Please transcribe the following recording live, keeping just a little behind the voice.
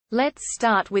Let's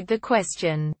start with the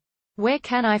question. Where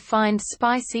can I find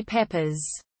spicy peppers?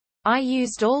 I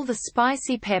used all the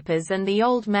spicy peppers and the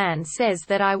old man says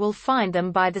that I will find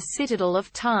them by the citadel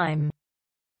of time.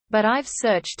 But I've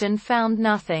searched and found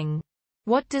nothing.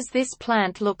 What does this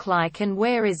plant look like and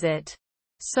where is it?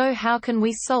 So how can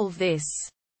we solve this?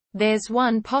 There's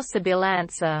one possible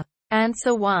answer.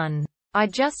 Answer 1. I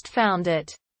just found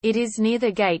it. It is near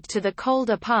the gate to the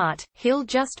colder part, hill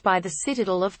just by the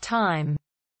citadel of time.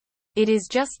 It is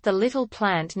just the little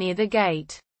plant near the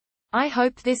gate. I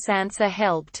hope this answer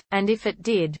helped, and if it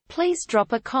did, please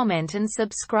drop a comment and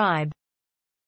subscribe.